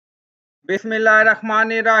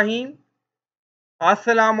Bismillahirrahmanirrahim.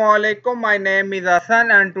 Assalamu alaikum. My name is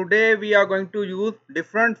Hassan and today we are going to use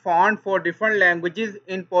different fonts for different languages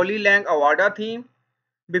in Polylang Avada theme.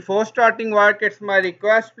 Before starting work, it's my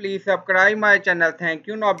request, please subscribe my channel. Thank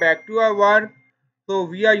you. Now back to our work. So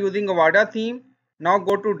we are using Avada theme. Now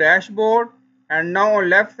go to dashboard and now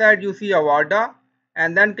on left side you see Avada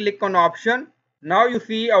and then click on option. Now you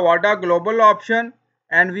see Avada global option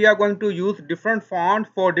and we are going to use different fonts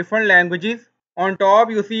for different languages. On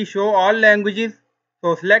top you see show all languages.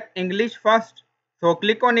 So select English first. So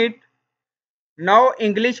click on it. Now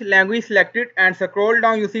English language selected and scroll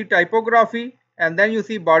down you see typography and then you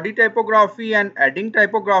see body typography and adding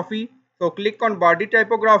typography. So click on body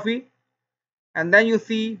typography and then you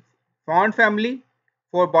see font family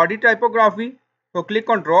for body typography. So click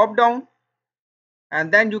on drop down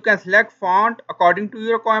and then you can select font according to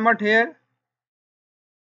your requirement here.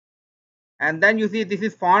 And then you see this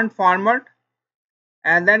is font format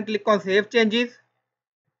and then click on save changes.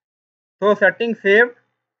 So settings saved.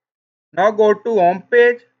 Now go to home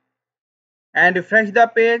page and refresh the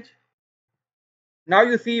page. Now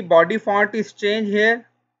you see body font is changed here.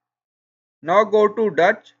 Now go to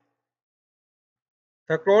Dutch.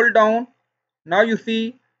 Scroll down. Now you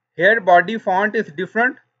see here body font is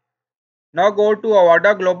different. Now go to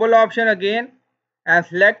Avada global option again and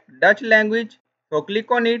select Dutch language. So click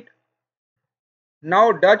on it.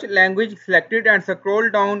 Now Dutch language selected and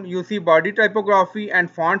scroll down you see body typography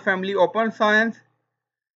and font family open sans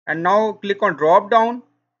and now click on drop down.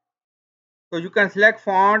 So you can select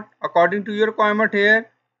font according to your requirement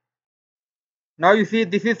here. Now you see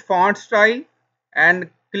this is font style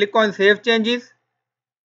and click on save changes.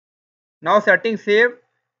 Now settings saved.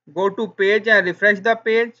 Go to page and refresh the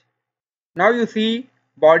page. Now you see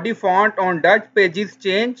body font on Dutch pages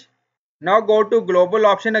change. Now go to global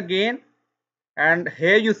option again and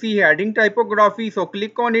here you see heading typography, so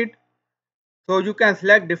click on it. So you can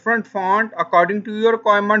select different font according to your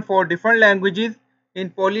requirement for different languages in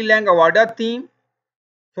Polylang Avada theme.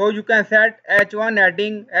 So you can set H1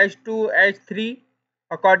 heading, H2, H3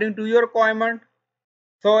 according to your requirement.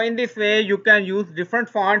 So in this way you can use different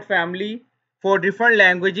font family for different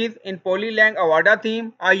languages in Polylang Avada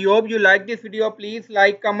theme. I hope you like this video. Please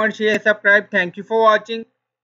like, comment, share, subscribe. Thank you for watching.